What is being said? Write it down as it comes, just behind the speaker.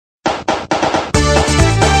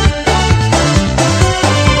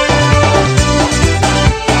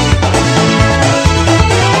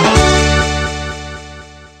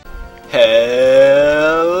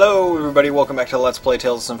welcome back to Let's Play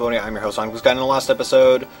Tales of Symphonia. I'm your host, SonicBlueSky. In the last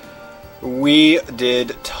episode, we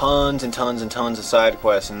did tons and tons and tons of side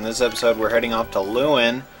quests. In this episode, we're heading off to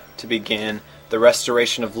Lewin to begin the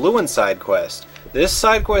restoration of Lewin's side quest. This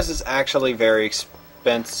side quest is actually very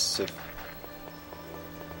expensive.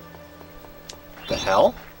 The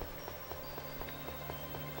hell?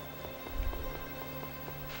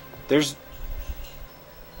 There's...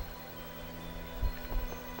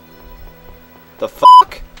 The fuck?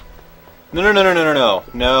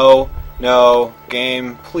 No,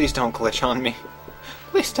 game, please don't glitch on me.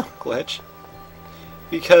 Please don't glitch.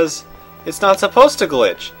 Because it's not supposed to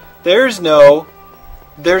glitch. There's no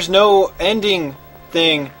ending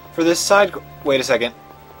thing for this side. Wait a second.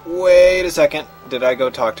 Did I go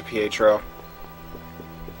talk to Pietro?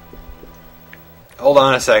 Hold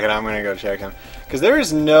on a second, I'm gonna go check him. Because there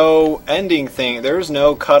is no ending thing, there is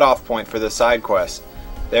no cutoff point for this side quest.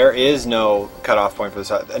 There is no cutoff point for the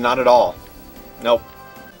side. Not at all. Nope.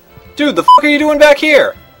 Dude, the fuck are you doing back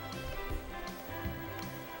here?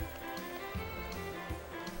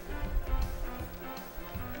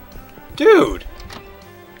 Dude!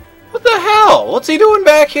 What the hell? What's he doing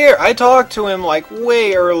back here? I talked to him like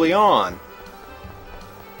way early on.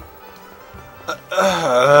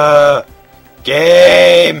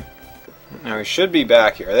 Game! Now he should be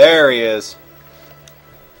back here. There he is.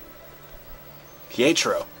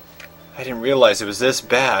 Pietro, I didn't realize it was this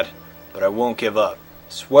bad, but I won't give up.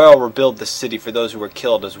 Swear I'll rebuild the city for those who were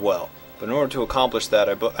killed as well. But in order to accomplish that,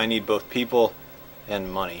 I need both people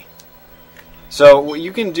and money. So what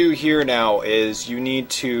you can do here now is you need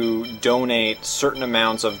to donate certain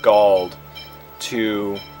amounts of gold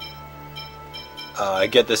to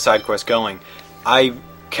get this side quest going. I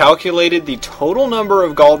calculated the total number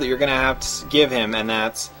of gold that you're going to have to give him, and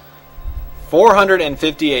that's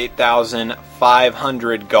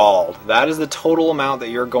 458,500 gold. That is the total amount that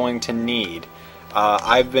you're going to need.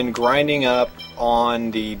 I've been grinding up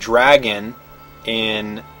on the dragon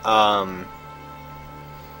in the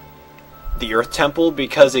Earth Temple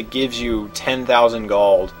because it gives you 10,000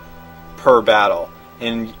 gold per battle.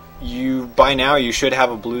 And by now you should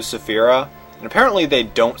have a blue Saphira. And apparently they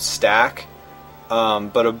don't stack,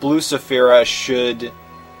 but a blue Saphira should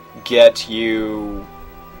get you...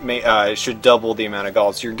 it should double the amount of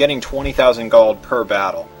gold. So you're getting 20,000 gold per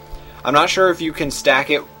battle. I'm not sure if you can stack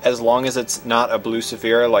it as long as it's not a blue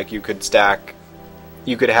Saphira. Like you could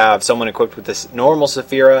have someone equipped with this normal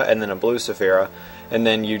Saphira and then a blue Saphira, and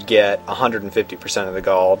then you'd get 150% of the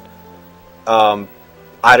gold. I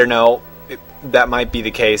don't know. That might be the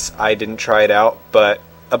case. I didn't try it out, but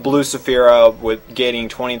a blue Saphira with getting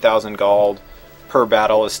 20,000 gold per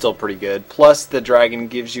battle is still pretty good. Plus the dragon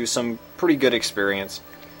gives you some pretty good experience.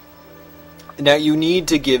 Now you need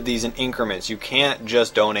to give these in increments. You can't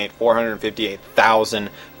just donate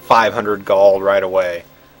 458,500 gold right away.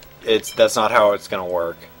 That's not how it's going to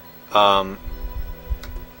work.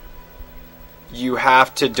 You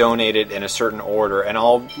have to donate it in a certain order, and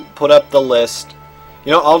I'll put up the list.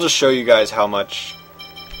 You know, I'll just show you guys how much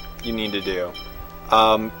you need to do.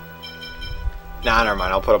 Nah, never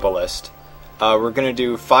mind. I'll put up a list. We're going to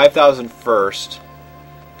do 5,000 first.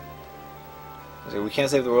 We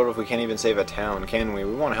can't save the world if we can't even save a town, can we?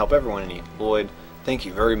 We want to help everyone in need. Lloyd, thank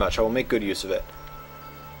you very much. I will make good use of it.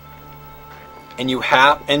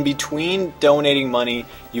 And between donating money,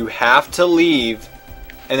 you have to leave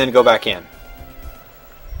and then go back in.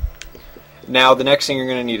 Now, the next thing you're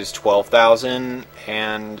going to need is 12,000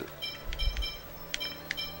 and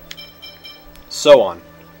so on.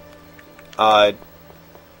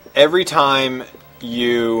 Every time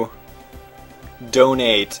you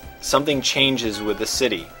donate, something changes with the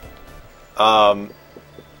city.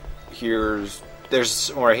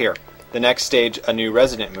 There's right here. The next stage, a new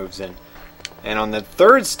resident moves in. And on the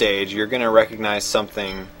third stage, you're going to recognize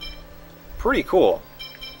something pretty cool.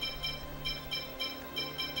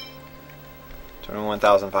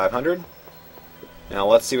 21,500. Now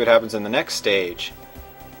let's see what happens in the next stage.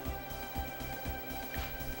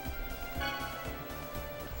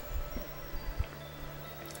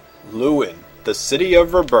 Lewin, the city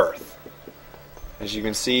of rebirth. As you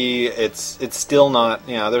can see, it's still not,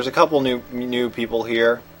 you know, there's a couple new people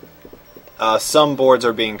here. Some boards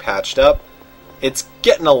are being patched up. It's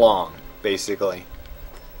getting along, basically.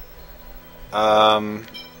 What do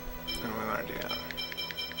we want to do now?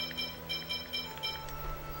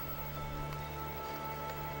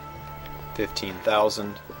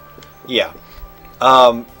 $15,000. Yeah.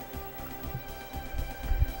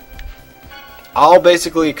 I'll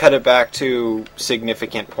basically cut it back to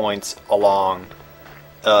significant points along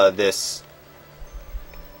this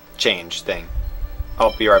change thing.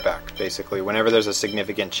 I'll be right back, basically, whenever there's a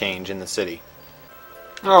significant change in the city.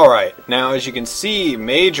 Alright, now as you can see,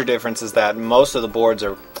 major difference is that most of the boards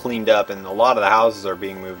are cleaned up and a lot of the houses are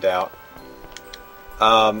being moved out.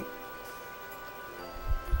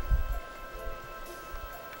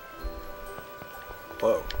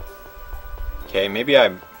 Whoa. Okay, maybe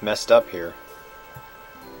I messed up here.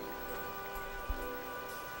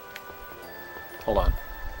 Hold on.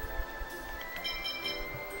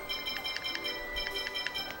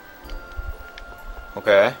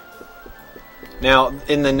 Okay. Now,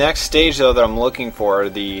 in the next stage, though, that I'm looking for,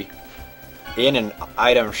 the inn and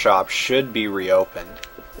item shop should be reopened.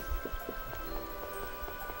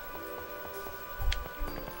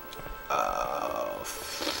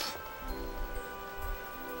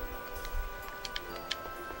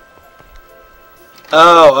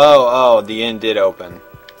 Oh, the inn did open.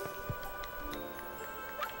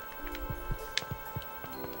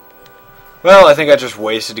 Well, I think I just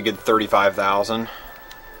wasted a good 35,000.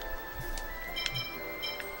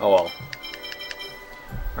 Oh well.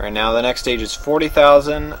 Alright, now the next stage is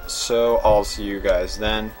 40,000, so I'll see you guys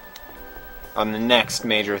then on the next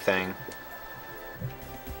major thing.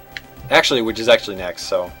 Actually, which is actually next,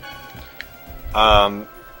 so...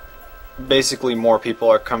 basically more people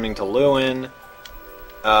are coming to Lewin.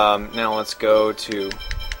 Now let's go to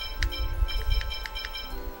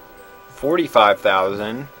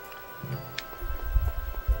 45,000.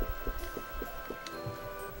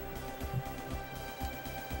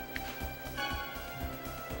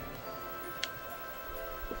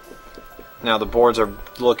 Now the boards are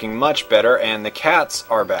looking much better and the cats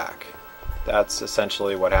are back. That's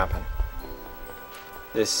essentially what happened.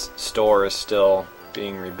 This store is still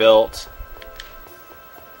being rebuilt.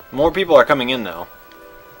 More people are coming in though.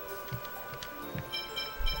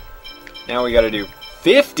 Now we gotta do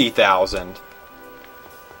 50,000.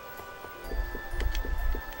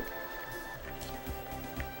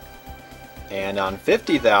 And on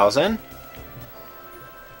 50,000,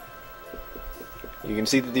 you can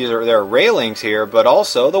see that there are railings here, but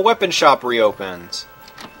also the weapon shop reopens.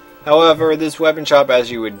 However, this weapon shop,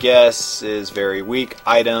 as you would guess, is very weak.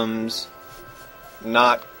 Items,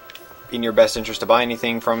 not in your best interest to buy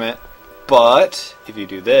anything from it. But if you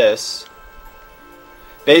do this,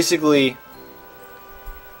 basically,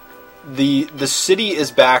 the city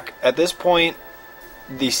is back. At this point,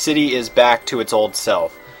 the city is back to its old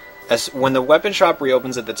self. As when the weapon shop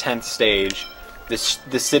reopens at the 10th stage, the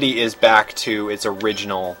city is back to its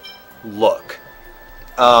original look.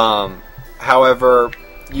 However,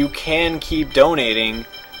 you can keep donating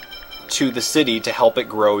to the city to help it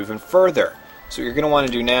grow even further. So what you're going to want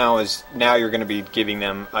to do now is, now you're going to be giving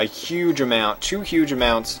them a huge amount, 2 huge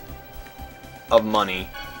amounts of money.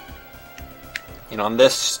 And on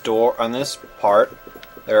this store, on this part,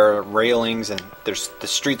 there are railings and the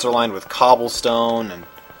streets are lined with cobblestone and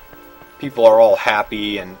people are all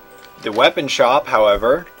happy. And the weapon shop,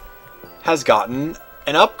 however, has gotten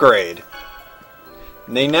an upgrade.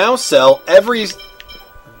 They now sell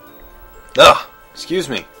excuse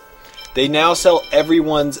me. They now sell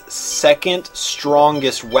everyone's second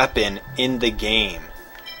strongest weapon in the game.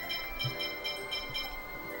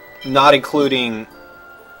 Not including,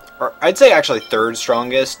 or I'd say actually third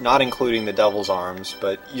strongest, not including the Devil's Arms,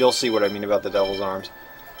 but you'll see what I mean about the Devil's Arms.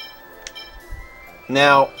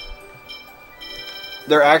 Now,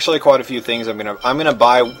 there are actually quite a few things I'm gonna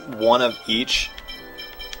buy one of each.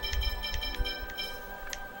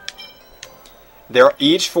 They're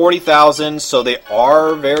each 40,000, so they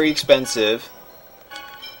are very expensive.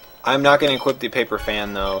 I'm not going to equip the paper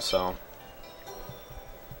fan though, so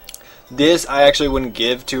this I actually wouldn't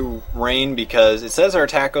give to Rain because it says our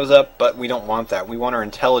attack goes up, but we don't want that. We want our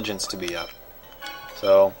intelligence to be up.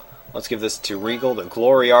 So let's give this to Regal, the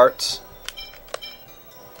Glory Arts,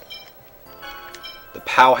 the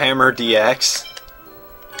Pow Hammer DX.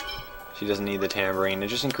 She doesn't need the tambourine. It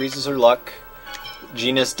just increases her luck.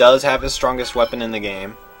 Genus does have his strongest weapon in the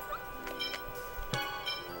game.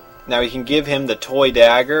 Now we can give him the toy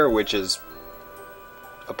dagger, which is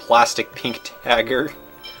a plastic pink dagger.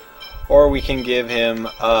 Or we can give him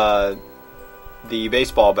the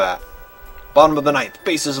baseball bat. Bottom of the ninth,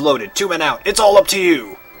 bases loaded, 2 men out, it's all up to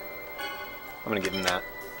you! I'm going to give him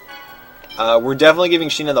that. We're definitely giving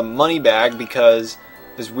Sheena the money bag because,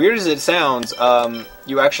 as weird as it sounds,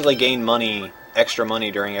 you actually gain money, extra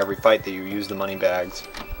money during every fight that you use the money bags.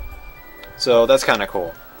 So that's kind of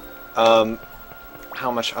cool. How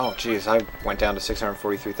much? Oh, geez, I went down to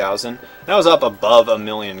 643,000. That was up above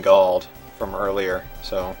 1,000,000 gold from earlier.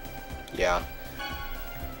 So, yeah.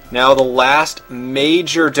 Now the last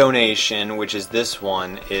major donation, which is this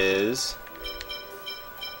one, is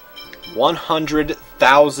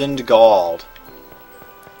 100,000 gold.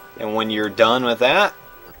 And when you're done with that,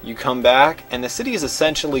 you come back, and the city is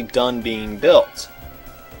essentially done being built.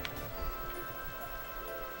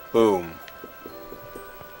 Boom.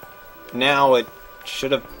 Now it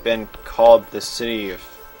should have been called the city of...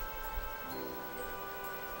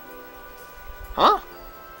 Huh?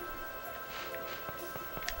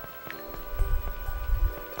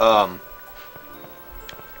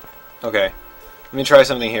 Okay. Let me try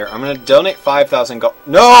something here. I'm gonna donate 5,000 gold.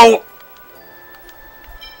 No!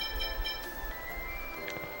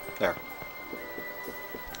 There.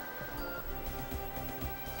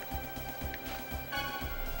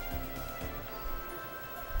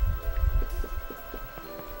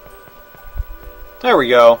 There we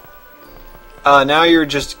go. Now you're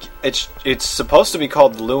just... It's supposed to be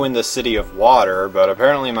called Lewin, the City of Water, but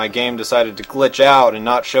apparently my game decided to glitch out and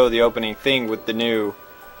not show the opening thing with the new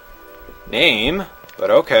name,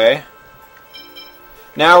 but okay.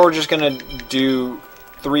 Now we're just gonna do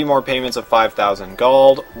 3 more payments of 5,000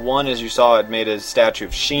 gold. One, as you saw, it made a statue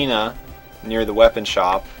of Sheena near the weapon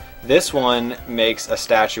shop. This one makes a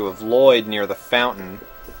statue of Lloyd near the fountain,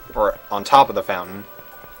 or on top of the fountain,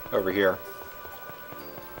 over here.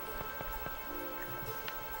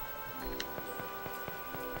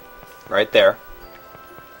 Right there.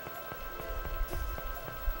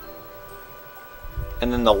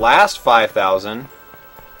 And then the last 5,000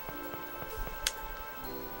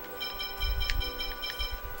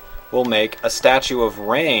 will make a statue of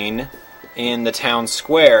Rain in the town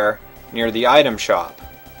square near the item shop.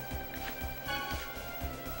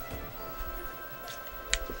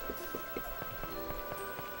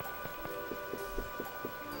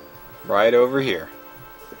 Right over here.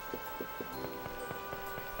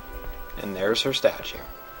 And there's her statue.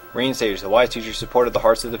 Rain Sage, the wise teacher, supported the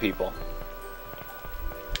hearts of the people.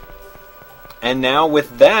 And now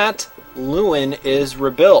with that, Lewin is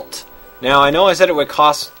rebuilt. Now I know I said it would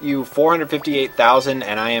cost you 458,000,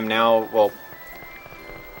 and I am now, well,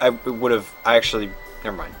 never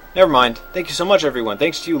mind. Thank you so much, everyone.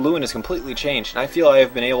 Thanks to you, Lewin has completely changed, and I feel I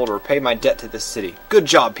have been able to repay my debt to this city. Good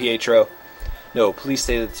job, Pietro. No, please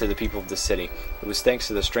say that to the people of this city. It was thanks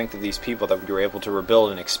to the strength of these people that we were able to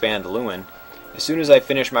rebuild and expand Lewin. As soon as I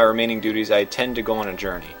finish my remaining duties, I intend to go on a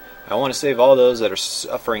journey. I want to save all those that are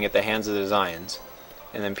suffering at the hands of the Zions.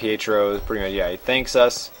 And then Pietro is pretty much, yeah, he thanks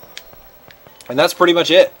us. And that's pretty much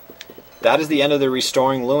it. That is the end of the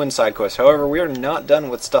Restoring Lewin side quest. However, we are not done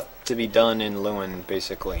with stuff to be done in Lewin,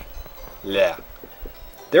 basically. Yeah.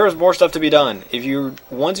 There is more stuff to be done.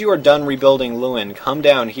 Once you are done rebuilding Lewin, come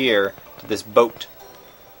down here to this boat.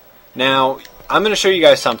 Now, I'm going to show you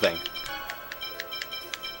guys something.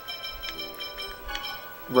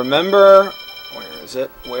 Remember,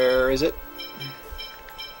 where is it?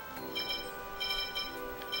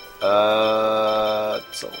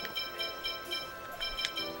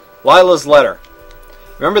 Lila's letter.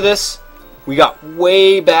 Remember this? We got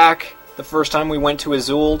way back the first time we went to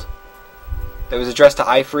Azul. That was addressed to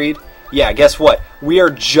Ifried. Yeah, guess what? We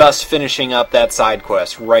are just finishing up that side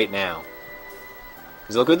quest right now.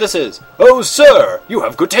 Because look what this is. Oh, sir, you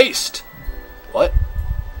have good taste. What?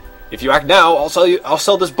 If you act now, I'll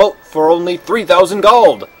sell this boat for only 3,000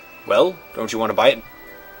 gold. Well, don't you want to buy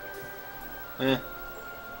it?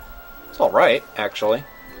 It's alright, actually.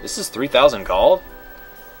 This is 3,000 gold?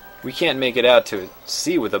 We can't make it out to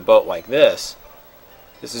sea with a boat like this.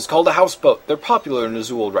 This is called a houseboat. They're popular in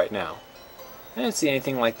Azul right now. I didn't see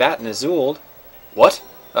anything like that in Azul. What?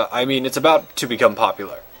 I mean, it's about to become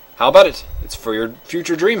popular. How about it? It's for your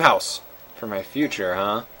future dream house. For my future,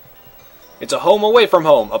 huh? It's a home away from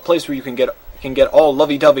home, a place where you can get all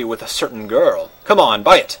lovey-dovey with a certain girl. Come on,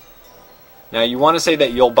 buy it. Now, you want to say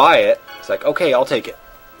that you'll buy it. It's like, okay, I'll take it.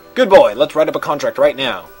 Good boy, let's write up a contract right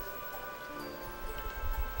now.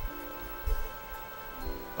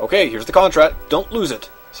 Okay, here's the contract. Don't lose it.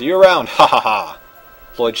 See you around. Ha ha ha.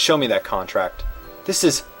 Lloyd, show me that contract. This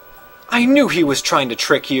is... I knew he was trying to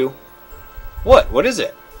trick you. What? What is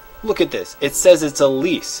it? Look at this. It says it's a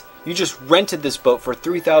lease. You just rented this boat for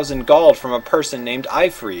 3,000 gold from a person named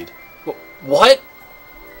Ifried. What?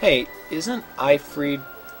 Hey, isn't Ifried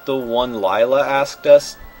the one Lila asked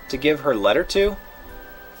us to give her letter to?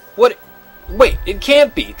 What? Wait, it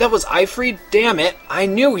can't be. That was Ifried? Damn it. I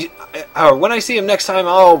knew when I see him next time,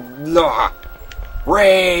 I'll...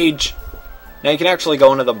 Rage! Now you can actually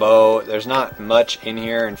go into the boat. There's not much in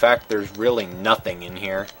here. In fact, there's really nothing in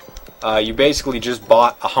here. You basically just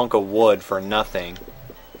bought a hunk of wood for nothing.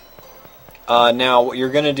 Now, what you're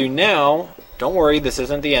going to do now... Don't worry, this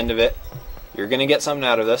isn't the end of it. You're going to get something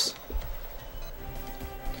out of this.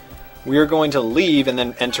 We are going to leave and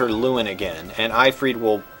then enter Lewin again. And Ifried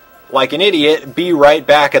will like an idiot, be right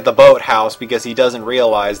back at the boathouse because he doesn't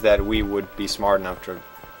realize that we would be smart enough to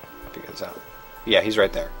figure this out. Yeah, he's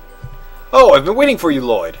right there. Oh, I've been waiting for you,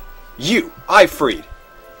 Lloyd. You, I freed.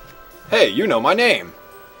 Hey, you know my name.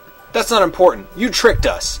 That's not important. You tricked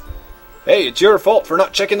us. Hey, it's your fault for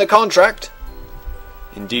not checking the contract.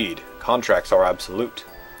 Indeed, contracts are absolute.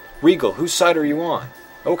 Regal, whose side are you on?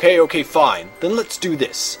 Okay, fine. Then let's do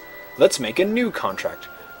this. Let's make a new contract.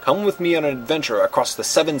 Come with me on an adventure across the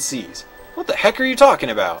 7 seas. What the heck are you talking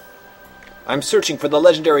about? I'm searching for the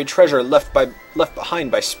legendary treasure left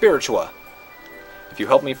behind by Spiritua. If you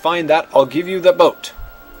help me find that, I'll give you the boat.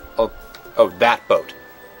 Oh, that boat.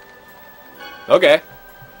 Okay.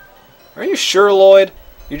 Are you sure, Lloyd?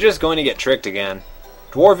 You're just going to get tricked again.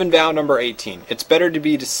 Dwarven vow number 18. It's better to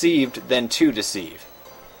be deceived than to deceive.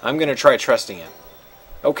 I'm going to try trusting him.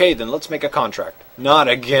 Okay, then let's make a contract. Not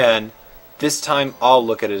again. This time, I'll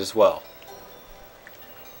look at it as well.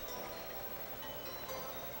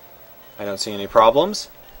 I don't see any problems.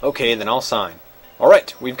 Okay, then I'll sign.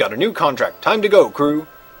 Alright, we've got a new contract. Time to go, crew.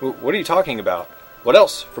 What are you talking about? What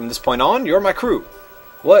else? From this point on, you're my crew.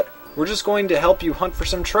 What? We're just going to help you hunt for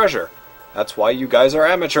some treasure. That's why you guys are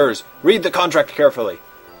amateurs. Read the contract carefully.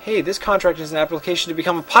 Hey, this contract is an application to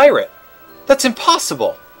become a pirate. That's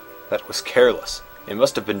impossible. That was careless. It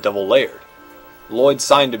must have been double-layered. Lloyd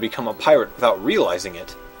signed to become a pirate without realizing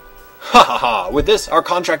it. Ha ha ha! With this, our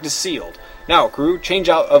contract is sealed. Now, crew, change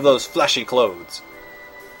out of those flashy clothes.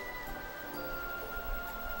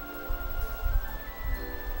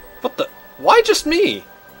 What the? Why just me?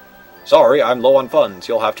 Sorry, I'm low on funds.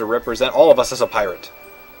 You'll have to represent all of us as a pirate.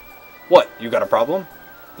 What, you got a problem?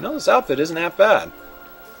 You know, this outfit isn't that bad.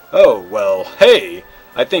 Oh, well, hey!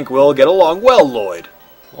 I think we'll get along well, Lloyd.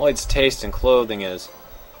 Lloyd's taste in clothing is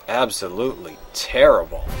absolutely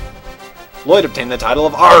terrible. Lloyd obtained the title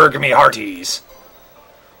of Arg me Hearties.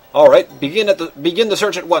 Alright, begin the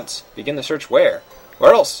search at once. Begin the search where?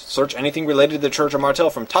 Where else? Search anything related to the Church of Martel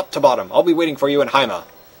from top to bottom. I'll be waiting for you in Haima.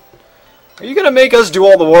 Are you gonna make us do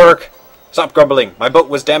all the work? Stop grumbling. My boat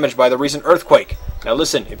was damaged by the recent earthquake. Now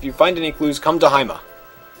listen, if you find any clues, come to Haima.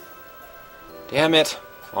 Damn it.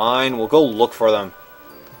 Fine, we'll go look for them.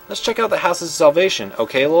 Let's check out the Houses of Salvation,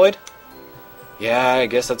 okay, Lloyd? Yeah, I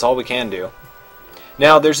guess that's all we can do.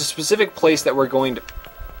 Now, there's a specific place that we're going to...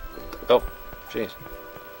 Oh, jeez.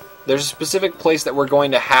 There's a specific place that we're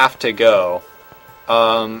going to have to go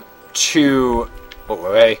to...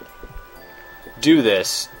 wait. Do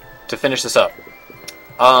this. To finish this up.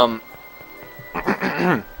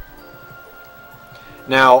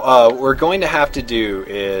 Now, we're going to have to do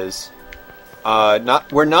is...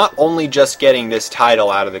 we're not only just getting this title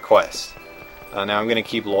out of the quest. Now I'm going to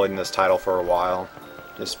keep Lloyd in this title for a while,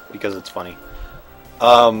 just because it's funny.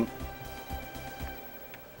 The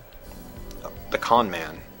con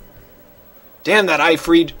man. Damn that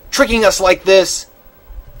Ifreed, tricking us like this!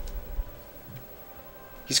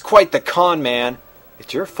 He's quite the con man.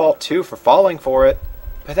 It's your fault too for falling for it.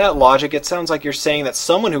 By that logic, it sounds like you're saying that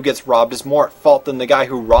someone who gets robbed is more at fault than the guy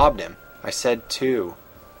who robbed him. I said too.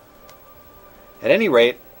 At any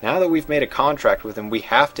rate, now that we've made a contract with him, we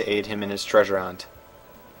have to aid him in his treasure hunt.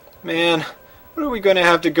 Man, what are we going to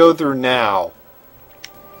have to go through now?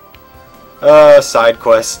 Side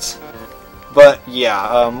quests. But,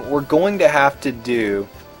 yeah, we're going to have to do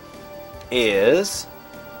is...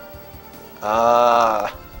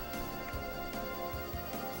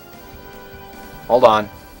 Hold on.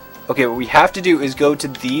 Okay, what we have to do is go to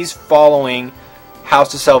these following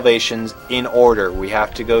House of Salvations in order. We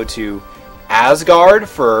have to go to Asgard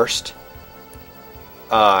first.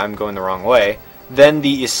 I'm going the wrong way. Then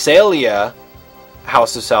the Isalia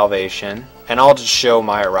House of Salvation. And I'll just show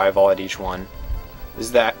my arrival at each one. This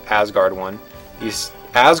is the Asgard one.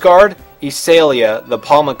 Asgard, Isalia, the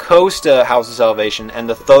Palmacosta House of Salvation, and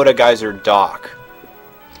the Thoda Geyser Dock.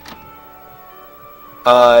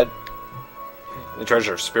 The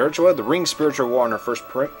treasure of Spiritua? The ring Spiritua wore on her first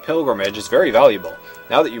pilgrimage is very valuable.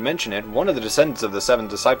 Now that you mention it, one of the descendants of the 7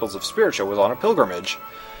 disciples of Spiritua was on a pilgrimage.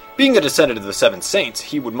 Being a descendant of the 7 saints,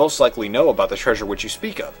 he would most likely know about the treasure which you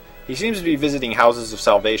speak of. He seems to be visiting houses of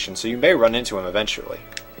salvation, so you may run into him eventually.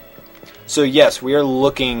 So yes, we are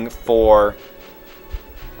looking for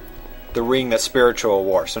the ring that Spiritua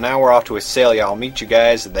wore. So now we're off to Isalia. I'll meet you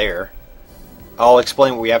guys there. I'll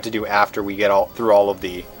explain what we have to do after we get through all of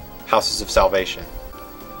the Houses of Salvation.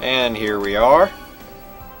 And here we are.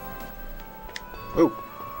 Ooh.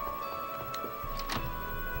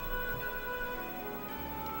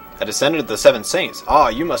 A descendant of the 7 saints. Ah,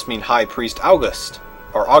 you must mean High Priest August.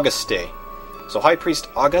 Or Auguste. So High Priest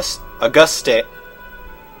Auguste.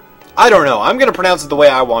 I don't know. I'm going to pronounce it the way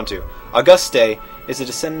I want to. Auguste is a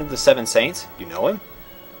descendant of the Seven Saints. You know him?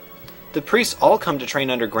 The priests all come to train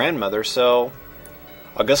under Grandmother, so...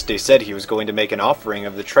 Auguste said he was going to make an offering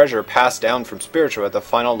of the treasure passed down from Spiritua at the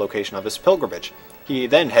final location of his pilgrimage. He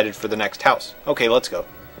then headed for the next house. Okay, let's go.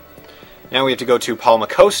 Now we have to go to Palma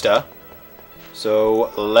Costa.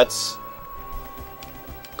 So, let's...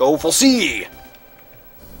 go for see!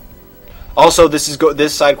 Also,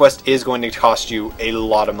 this side quest is going to cost you a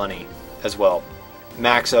lot of money as well.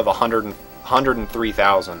 Max of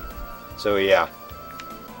 103,000. So, yeah.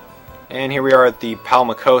 And here we are at the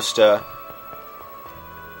Palma Costa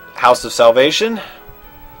House of Salvation.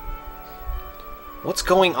 What's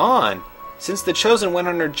going on? Since the Chosen went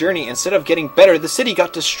on her journey, instead of getting better, the city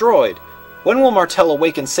got destroyed. When will Martel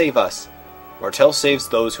awake and save us? Martel saves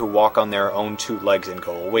those who walk on their own two legs and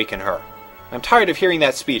go awaken her. I'm tired of hearing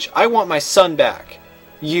that speech. I want my son back.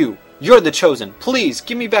 You're the Chosen. Please,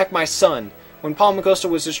 give me back my son. When Palma Costa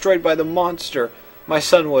was destroyed by the monster, my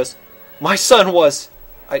son was...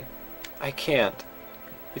 I can't.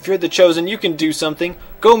 If you're the Chosen, you can do something.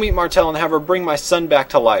 Go meet Martel and have her bring my son back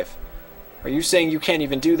to life. Are you saying you can't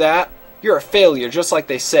even do that? You're a failure, just like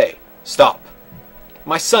they say. Stop.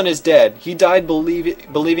 My son is dead. He died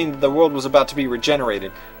believing that the world was about to be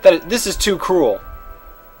regenerated. This is too cruel.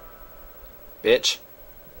 Bitch.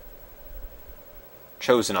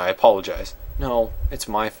 Chosen, I apologize. No, it's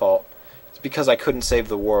my fault. It's because I couldn't save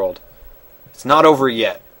the world. It's not over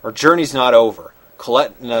yet. Our journey's not over.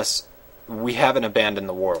 Colette and us, we haven't abandoned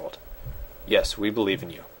the world. Yes, we believe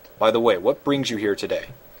in you. By the way, what brings you here today?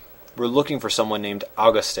 We're looking for someone named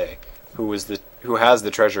Auguste, who has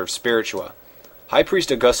the treasure of Spiritua. High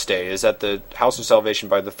Priest Auguste is at the House of Salvation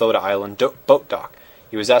by the Thota Island boat dock.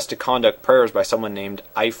 He was asked to conduct prayers by someone named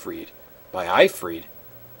Eifried. By Eifried?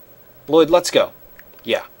 Lloyd, let's go.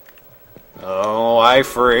 Yeah. Oh,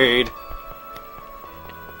 Eifried.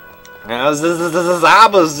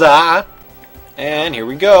 And here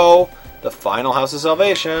we go. The final House of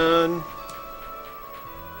Salvation.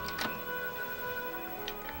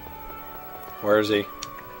 Where is he?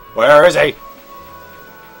 Where is he?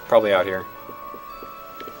 Probably out here.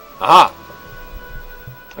 Aha!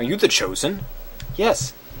 Are you the Chosen?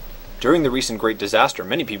 Yes. During the recent great disaster,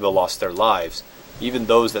 many people lost their lives. Even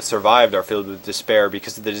those that survived are filled with despair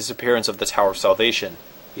because of the disappearance of the Tower of Salvation.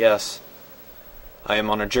 Yes. I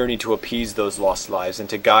am on a journey to appease those lost lives and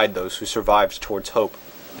to guide those who survived towards hope.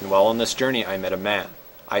 And while on this journey, I met a man.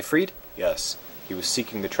 Eifried? Yes. He was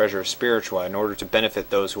seeking the treasure of Spiritua in order to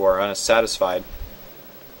benefit those who are unsatisfied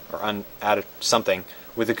or something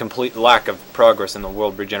with a complete lack of progress in the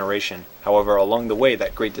world regeneration. However, along the way,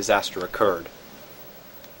 that great disaster occurred.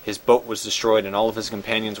 His boat was destroyed and all of his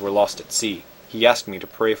companions were lost at sea. He asked me to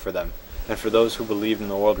pray for them, and for those who believe in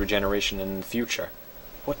the world regeneration in the future.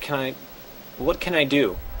 What can I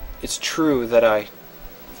do? It's true that I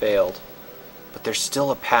failed, but there's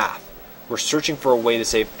still a path. We're searching for a way to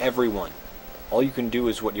save everyone. All you can do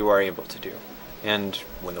is what you are able to do. And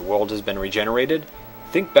when the world has been regenerated,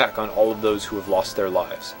 think back on all of those who have lost their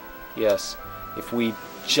lives. Yes, if we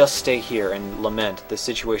just stay here and lament, the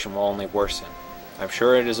situation will only worsen. I'm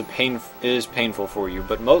sure it is painful for you,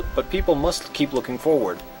 but people must keep looking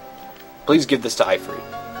forward. Please give this to Eifried.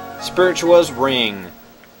 Spiritua's ring.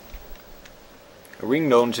 A ring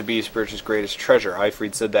known to be Spiritua's greatest treasure.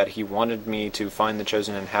 Eifried said that he wanted me to find the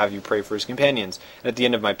Chosen and have you pray for his companions, and at the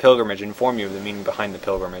end of my pilgrimage inform you of the meaning behind the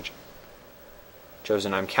pilgrimage.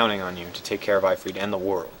 Chosen, I'm counting on you to take care of Eifried and the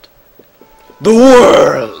world. The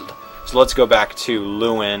world! So let's go back to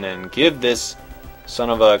Lewin and give this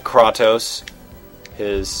son of a Kratos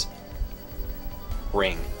his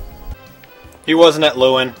ring. He wasn't at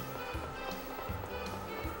Lewin.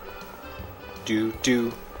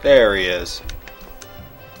 There he is.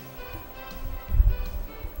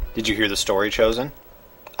 Did you hear the story, Chosen?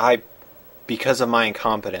 Because of my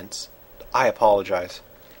incompetence, I apologize.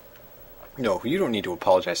 No, you don't need to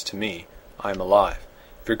apologize to me. I'm alive.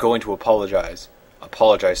 If you're going to apologize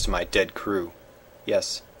to my dead crew.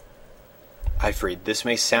 Yes. Eifried, this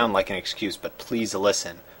may sound like an excuse, but please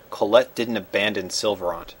listen. Colette didn't abandon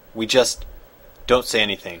Silverant. We just... Don't say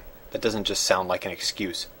anything. That doesn't just sound like an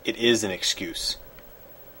excuse. It is an excuse.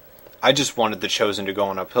 I just wanted the Chosen to go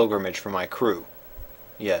on a pilgrimage for my crew.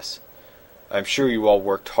 Yes. I'm sure you all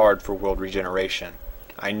worked hard for world regeneration.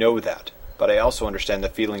 I know that, but I also understand the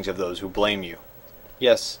feelings of those who blame you.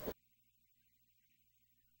 Yes.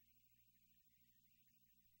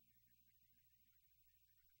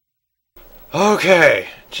 Okay,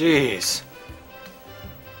 jeez.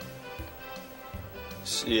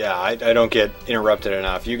 Yeah, I don't get interrupted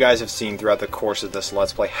enough. You guys have seen throughout the course of this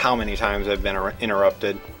Let's Play how many times I've been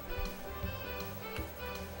interrupted.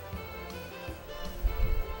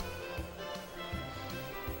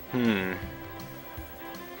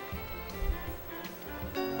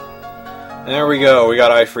 There we go, we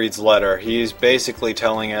got Ifrit's letter. He's basically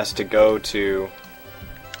telling us to go to...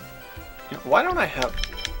 Why don't I have...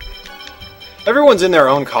 Everyone's in their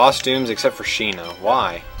own costumes except for Sheena.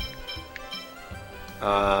 Why?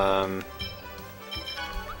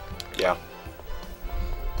 Yeah.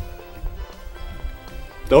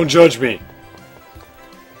 Don't judge me!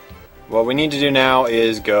 What we need to do now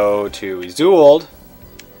is go to Isolde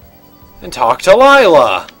and talk to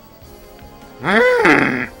Lila!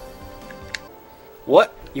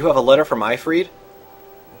 What? You have a letter from Ifrit?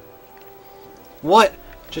 What?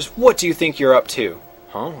 Just what do you think you're up to?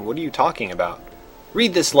 Huh? What are you talking about?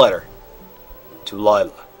 Read this letter. To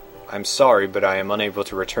Lila. I'm sorry, but I am unable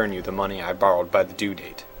to return you the money I borrowed by the due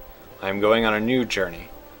date. I am going on a new journey.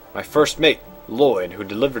 My first mate, Lloyd, who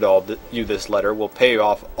delivered you this letter, will pay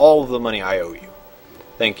off all of the money I owe you.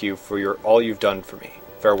 Thank you for all you've done for me.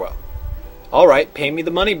 Farewell. Alright, pay me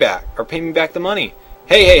the money back. Or pay me back the money.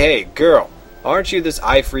 Hey, girl. Aren't you this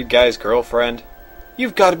Ifrit guy's girlfriend?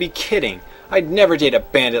 You've got to be kidding. I'd never date a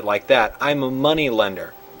bandit like that. I'm a money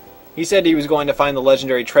lender. He said he was going to find the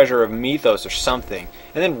legendary treasure of Mythos or something,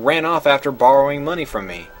 and then ran off after borrowing money from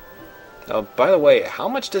me. By the way, how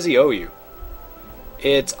much does he owe you?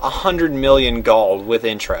 It's 100 million gold with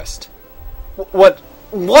interest. What?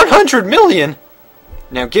 100 million?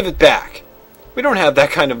 Now give it back. We don't have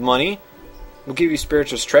that kind of money. We'll give you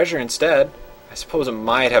Spirituous treasure instead. I suppose it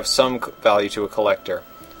might have some value to a collector.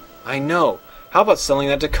 I know. How about selling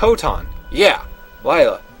that to Koton? Yeah.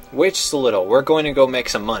 Lila, wait just a little. We're going to go make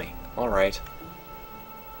some money. Alright.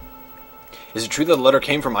 Is it true that the letter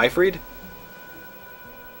came from Ifrit?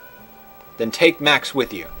 Then take Max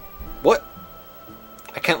with you. What?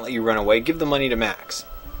 I can't let you run away. Give the money to Max.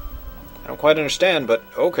 I don't quite understand, but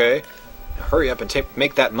okay. Now hurry up and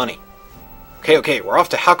make that money. Okay, we're off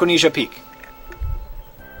to Hakonesia Peak.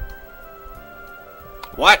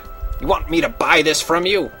 What? You want me to buy this from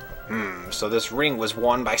you? So this ring was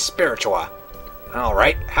won by Spiritua.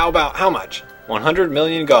 Alright, how much? 100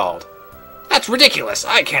 million gold. That's ridiculous!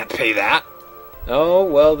 I can't pay that! Oh,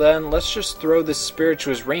 well then, let's just throw this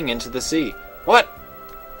Spiritua's ring into the sea. What?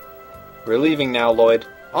 We're leaving now, Lloyd.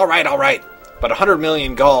 Alright, but 100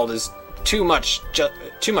 million gold is too much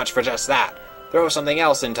for just that. Throw something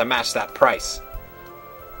else in to match that price.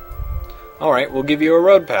 Alright, we'll give you a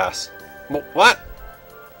road pass. What?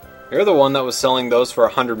 You're the one that was selling those for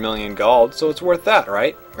 100 million gold, so it's worth that,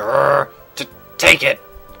 right? Take it!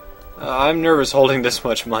 I'm nervous holding this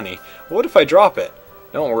much money. What if I drop it?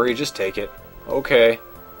 Don't worry, just take it. Okay.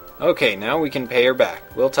 Okay, now we can pay her back.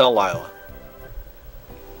 We'll tell Lila.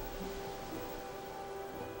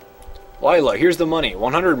 Lila, here's the money.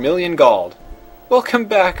 100 million gold. Welcome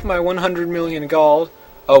back, my 100 million gold.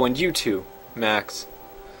 Oh, and you too, Max.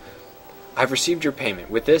 I've received your payment.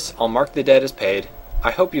 With this, I'll mark the debt as paid. I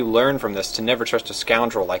hope you learn from this to never trust a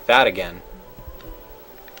scoundrel like that again.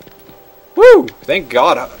 Woo! Thank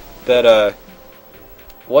God that,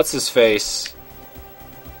 what's-his-face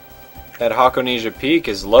at Hakonesia Peak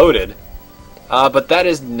is loaded. But that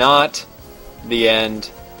is not the end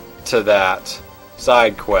to that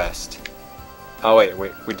side quest. Oh, wait,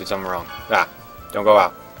 we did something wrong. Don't go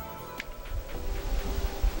out.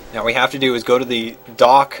 Now, what we have to do is go to the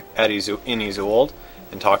dock at in Isolde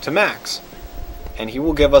and talk to Max. And he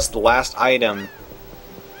will give us the last item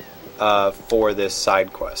for this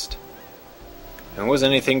side quest. And it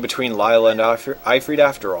wasn't anything between Lila and Ifrit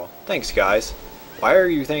after all. Thanks, guys. Why are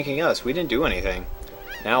you thanking us? We didn't do anything.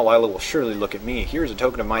 Now Lila will surely look at me. Here's a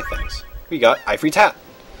token of my thanks. We got Ifrit's hat.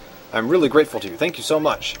 I'm really grateful to you. Thank you so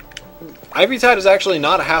much. Ifrit's hat is actually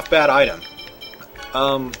not a half-bad item.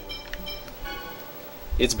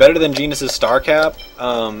 It's better than Genus's star cap.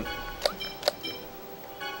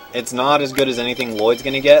 It's not as good as anything Lloyd's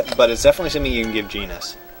gonna get, but it's definitely something you can give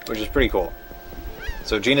Genus, which is pretty cool.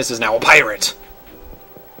 So Genus is now a pirate!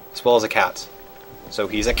 As well as a cat. So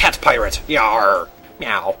he's a cat pirate! Yarr!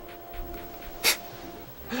 Meow.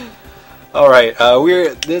 Alright,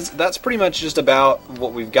 that's pretty much just about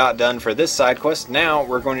what we've got done for this side quest. Now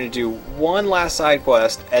we're going to do one last side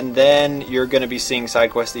quest, and then you're going to be seeing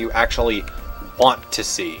side quests that you actually want to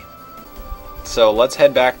see. So let's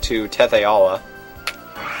head back to Tethe'alla.